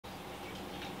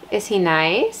Is he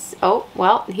nice? Oh,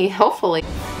 well, he hopefully.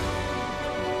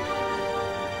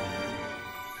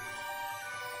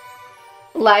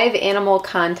 Live animal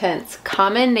contents,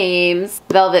 common names,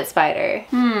 velvet spider.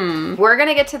 We're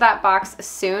gonna get to that box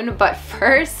soon, but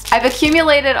first, I've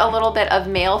accumulated a little bit of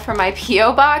mail from my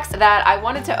P.O. box that I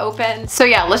wanted to open. So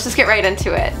yeah, let's just get right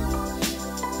into it.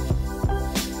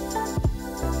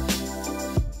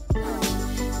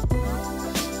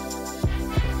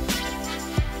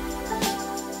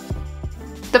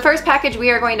 The first package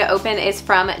we are going to open is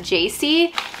from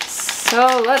Jayci.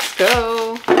 So let's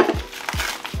go.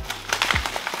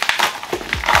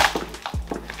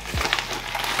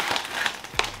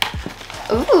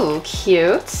 Ooh,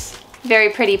 cute. Very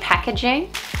pretty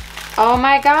packaging. Oh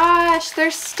my gosh,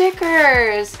 they're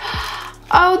stickers.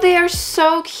 Oh, they are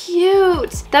so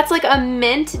cute. That's like a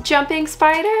mint jumping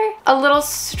spider, a little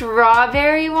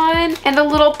strawberry one, and a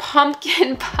little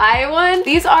pumpkin pie one.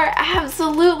 These are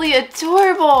absolutely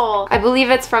adorable. I believe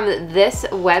it's from this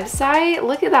website.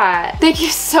 Look at that. Thank you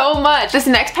so much. This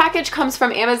next package comes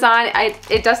from Amazon.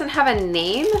 It doesn't have a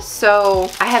name,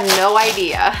 so I have no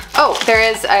idea. Oh, there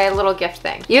is a little gift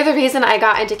thing. You're the reason I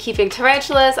got into keeping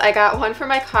tarantulas. I got one for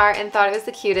my car and thought it was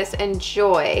the cutest.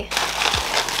 Enjoy.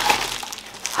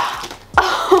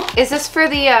 Oh, is this for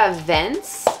the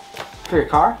vents? For your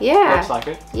car? Yeah. Looks like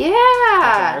it. Yeah.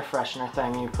 Like an air freshener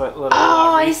thing. You put little refills.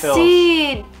 I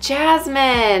see.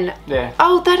 Jasmine. Yeah.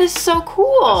 Oh, that is so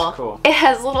cool. That's cool. It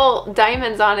has little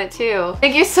diamonds on it too.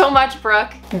 Thank you so much,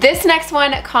 Brooke. This next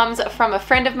one comes from a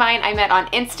friend of mine I met on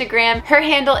Instagram. Her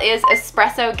handle is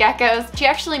Espresso Geckos. She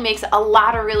actually makes a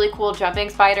lot of really cool jumping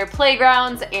spider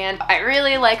playgrounds, and I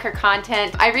really like her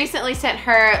content. I recently sent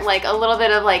her like a little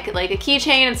bit of like a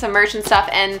keychain and some merch and stuff,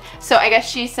 and so I guess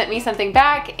she sent me something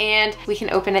back, and we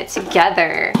can open it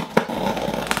together.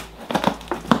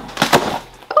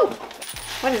 Oh,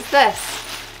 what is this?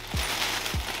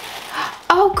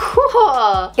 Oh,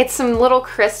 cool. It's some little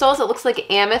crystals. It looks like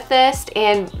amethyst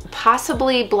and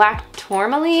possibly black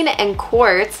tourmaline and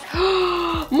quartz.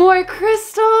 More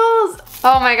crystals.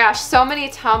 Oh my gosh, so many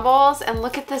tumbles, and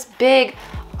look at this big,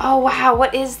 oh wow,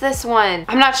 what is this one?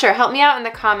 I'm not sure. Help me out in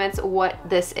the comments what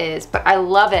this is, but I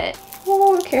love it.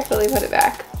 Oh, carefully put it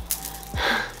back.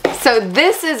 So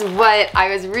this is what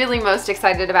I was really most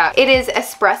excited about. It is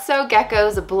Espresso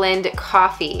Geckos Blend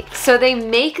Coffee. So they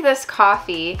make this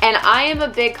coffee, and I am a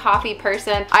big coffee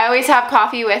person. I always have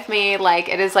coffee with me, like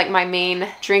it is like my main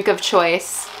drink of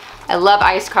choice. I love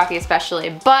iced coffee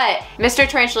especially, but Mr.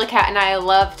 Tarantula Kat and I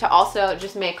love to also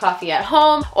just make coffee at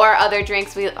home or other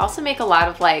drinks. We also make a lot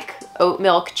of like oat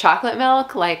milk, chocolate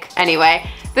milk, like anyway.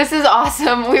 This is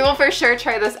awesome. We will for sure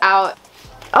try this out.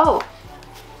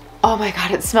 Oh my god,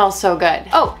 it smells so good.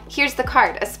 Oh, here's the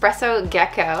card, Espresso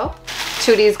Gecko.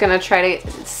 Tootie's gonna try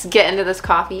to get into this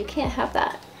coffee. You can't have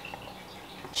that.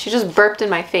 She just burped in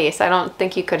my face. I don't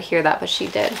think you could hear that, but she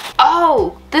did.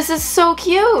 Oh, this is so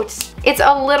cute. It's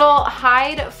a little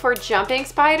hide for jumping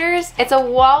spiders. It's a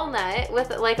walnut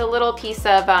with like a little piece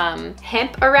of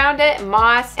hemp around it,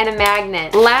 moss, and a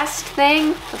magnet. Last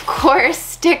thing, of course,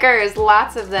 stickers,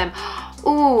 lots of them.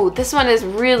 Ooh, this one is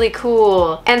really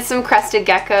cool. And some crested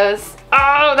geckos.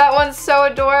 Oh, that one's so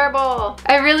adorable.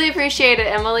 I really appreciate it,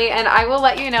 Emily, and I will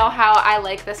let you know how I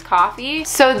like this coffee.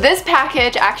 So this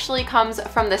package actually comes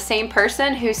from the same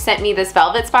person who sent me this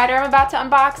velvet spider I'm about to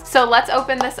unbox. So let's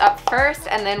open this up first,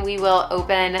 and then we will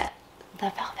open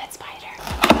the velvet spider.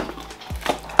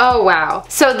 Oh wow.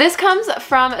 So this comes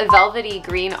from Velvety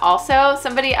Green also,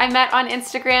 somebody I met on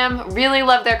Instagram. Really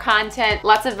love their content.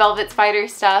 Lots of velvet spider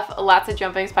stuff, lots of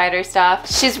jumping spider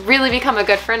stuff. She's really become a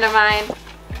good friend of mine.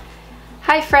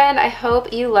 Hi friend, I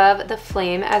hope you love the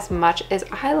flame as much as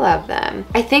I love them.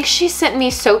 I think she sent me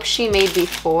soap she made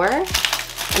before.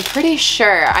 I'm pretty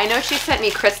sure. I know she sent me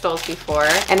crystals before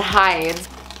and hides.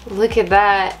 Look at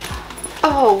that.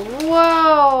 Oh,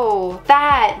 whoa.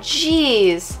 That,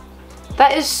 geez.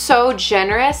 That is so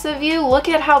generous of you. Look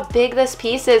at how big this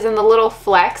piece is and the little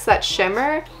flecks that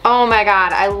shimmer. Oh my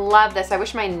god, I love this. I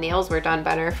wish my nails were done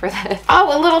better for this.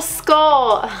 Oh, a little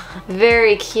skull.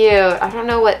 Very cute. I don't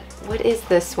know what is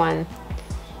this one.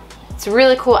 It's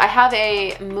really cool. I have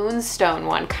a moonstone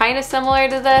one, kind of similar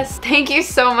to this. Thank you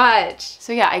so much.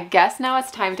 So yeah, I guess now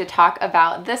it's time to talk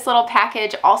about this little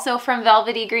package, also from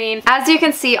Velvety Green. As you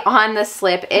can see on the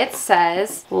slip, it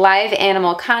says live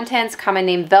animal contents, common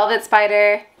name velvet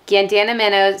spider, Gandana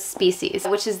minnow species,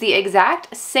 which is the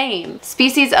exact same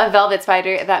species of velvet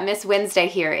spider that Miss Wednesday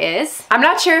here is. I'm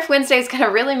not sure if Wednesday is gonna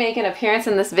really make an appearance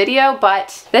in this video,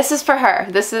 but this is for her.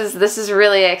 This is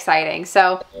really exciting.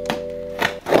 So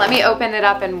let me open it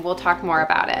up and we'll talk more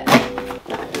about it.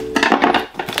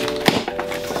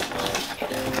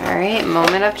 All right,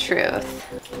 moment of truth.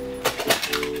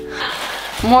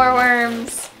 More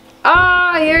worms.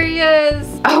 Oh, here he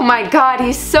is. Oh my God,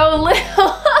 he's so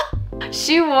little.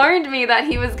 She warned me that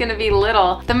he was gonna be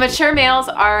little. The mature males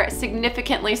are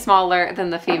significantly smaller than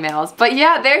the females. But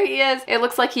yeah, there he is. It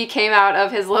looks like he came out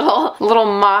of his little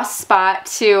moss spot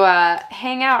to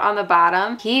hang out on the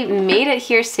bottom. He made it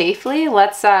here safely.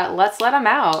 Let's let him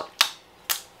out.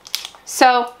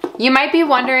 So you might be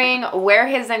wondering where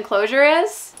his enclosure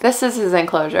is. This is his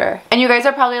enclosure. And you guys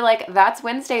are probably like, that's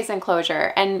Wednesday's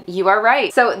enclosure. And you are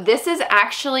right. So this is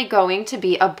actually going to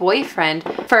be a boyfriend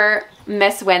for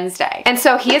Miss Wednesday. And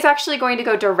so he is actually going to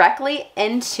go directly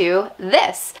into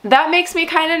this. That makes me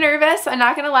kind of nervous. I'm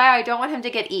not gonna lie, I don't want him to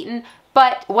get eaten.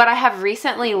 But what I have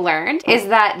recently learned is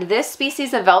that this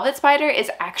species of velvet spider is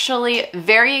actually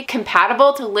very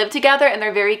compatible to live together, and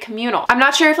they're very communal. I'm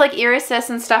not sure if like irisis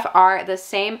and stuff are the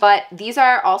same, but these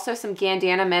are also some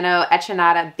Gandana minnow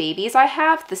echinata babies I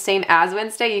have, the same as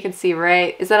Wednesday. You can see,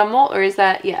 right? Is that a molt or is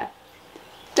that, yeah.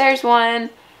 There's one.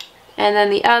 And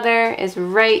then the other is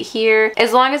right here.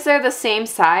 As long as they're the same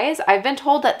size, I've been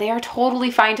told that they are totally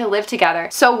fine to live together.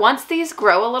 So once these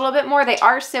grow a little bit more, they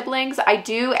are siblings. I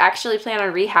do actually plan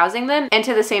on rehousing them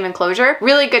into the same enclosure.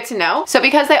 Really good to know. So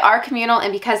because they are communal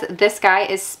and because this guy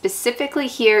is specifically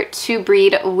here to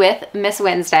breed with Miss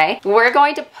Wednesday, we're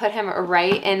going to put him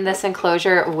right in this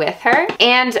enclosure with her,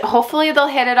 and hopefully they'll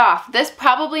hit it off. This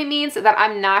probably means that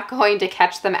I'm not going to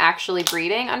catch them actually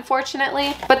breeding,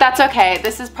 unfortunately, but that's okay.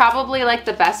 This is probably like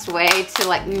the best way to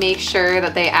like make sure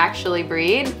that they actually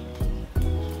breed.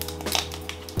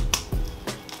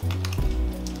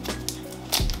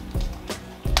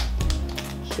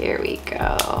 Here we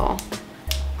go.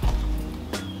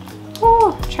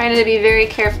 Oh, trying to be very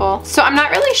careful. So I'm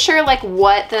not really sure like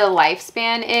what the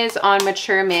lifespan is on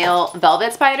mature male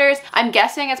velvet spiders. I'm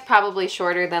guessing it's probably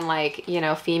shorter than like, you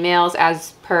know, females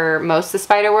as per most of the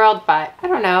spider world, but I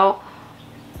don't know.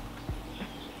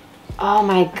 Oh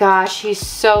my gosh, he's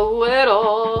so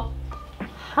little.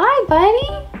 Hi,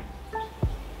 buddy.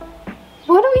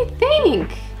 What do we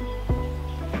think?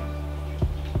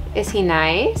 Is he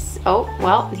nice? Oh,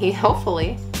 well, he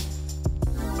hopefully.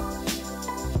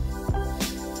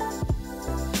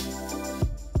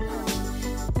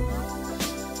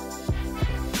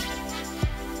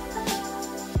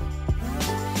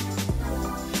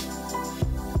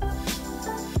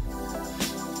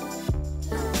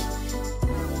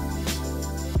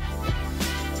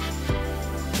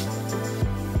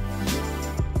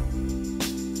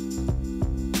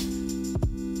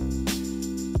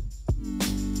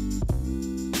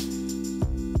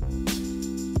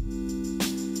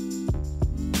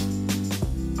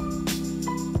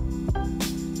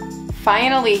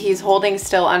 Finally, he's holding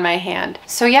still on my hand.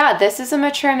 So yeah, this is a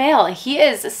mature male. He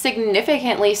is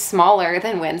significantly smaller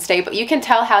than Wednesday, but you can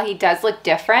tell how he does look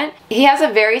different. He has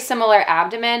a very similar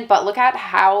abdomen, but look at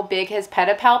how big his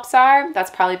pedipalps are.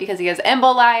 That's probably because he has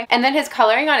emboli. And then his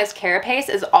coloring on his carapace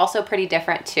is also pretty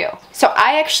different too. So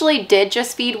I actually did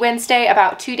just feed Wednesday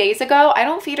about 2 days ago. I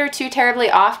don't feed her too terribly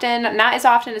often, not as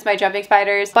often as my jumping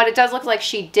spiders, but it does look like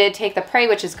she did take the prey,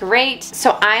 which is great.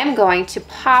 So I am going to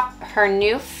pop her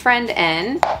new friend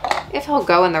in. If he'll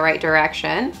go in the right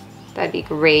direction, that'd be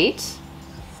great.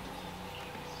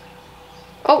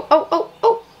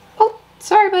 Oh,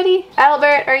 sorry, buddy.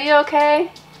 Albert, are you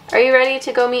okay? Are you ready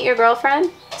to go meet your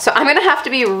girlfriend? So I'm gonna have to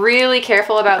be really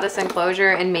careful about this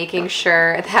enclosure and making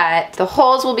sure that the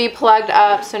holes will be plugged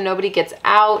up so nobody gets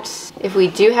out. If we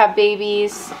do have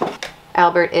babies,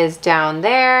 Albert is down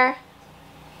there.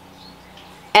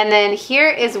 And then here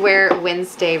is where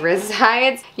Wednesday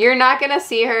resides. You're not gonna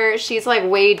see her. She's like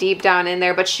way deep down in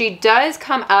there, but she does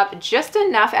come up just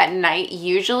enough at night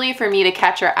usually for me to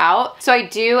catch her out. So I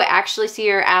do actually see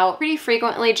her out pretty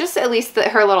frequently, just at least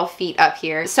her little feet up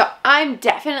here. So I'm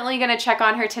definitely gonna check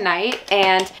on her tonight,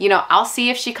 and you know, I'll see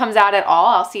if she comes out at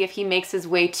all. I'll see if he makes his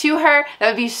way to her. That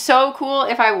would be so cool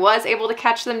if I was able to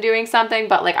catch them doing something,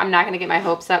 but like I'm not gonna get my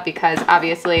hopes up because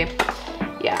obviously,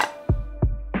 yeah.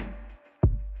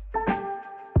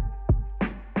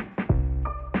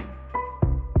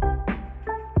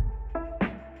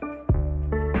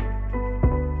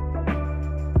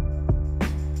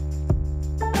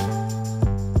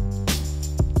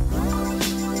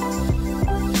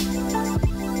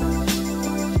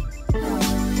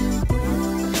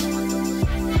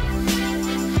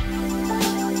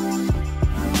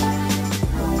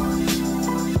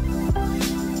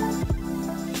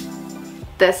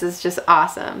 This is just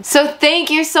awesome. So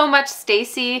thank you so much,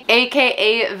 Stacy,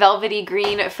 aka Velvety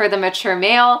Green, for the mature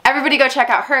male. Everybody go check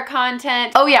out her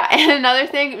content. Oh yeah, and another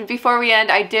thing before we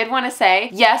end, I did want to say,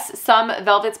 yes, some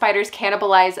velvet spiders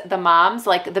cannibalize the moms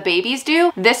like the babies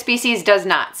do. This species does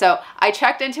not. So I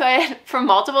checked into it from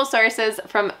multiple sources,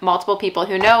 from multiple people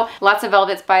who know lots of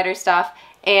velvet spider stuff,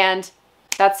 and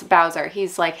that's Bowser.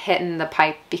 He's like hitting the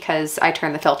pipe because I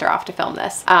turned the filter off to film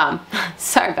this.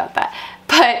 Sorry about that.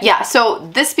 But yeah, so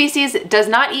this species does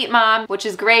not eat mom, which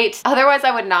is great. Otherwise,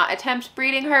 I would not attempt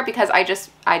breeding her because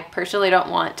I personally don't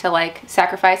want to like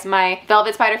sacrifice my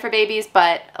velvet spider for babies,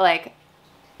 but like,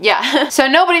 yeah. So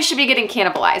nobody should be getting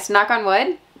cannibalized, knock on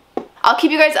wood. I'll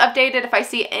keep you guys updated if I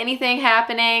see anything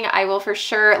happening. I will for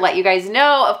sure let you guys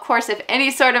know. Of course, if any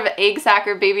sort of egg sac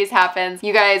or babies happens,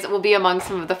 you guys will be among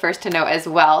some of the first to know as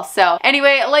well. So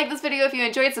anyway, like this video if you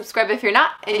enjoyed, subscribe if you're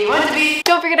not, and you want to be.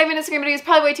 Don't forget I have an Instagram video,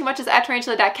 probably way too much, is at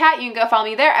Tarantula.kat. You can go follow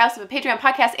me there. I also have a Patreon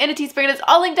podcast and a Teespring. It's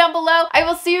all linked down below. I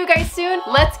will see you guys soon.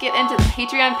 Let's get into the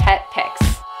Patreon pet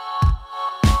picks.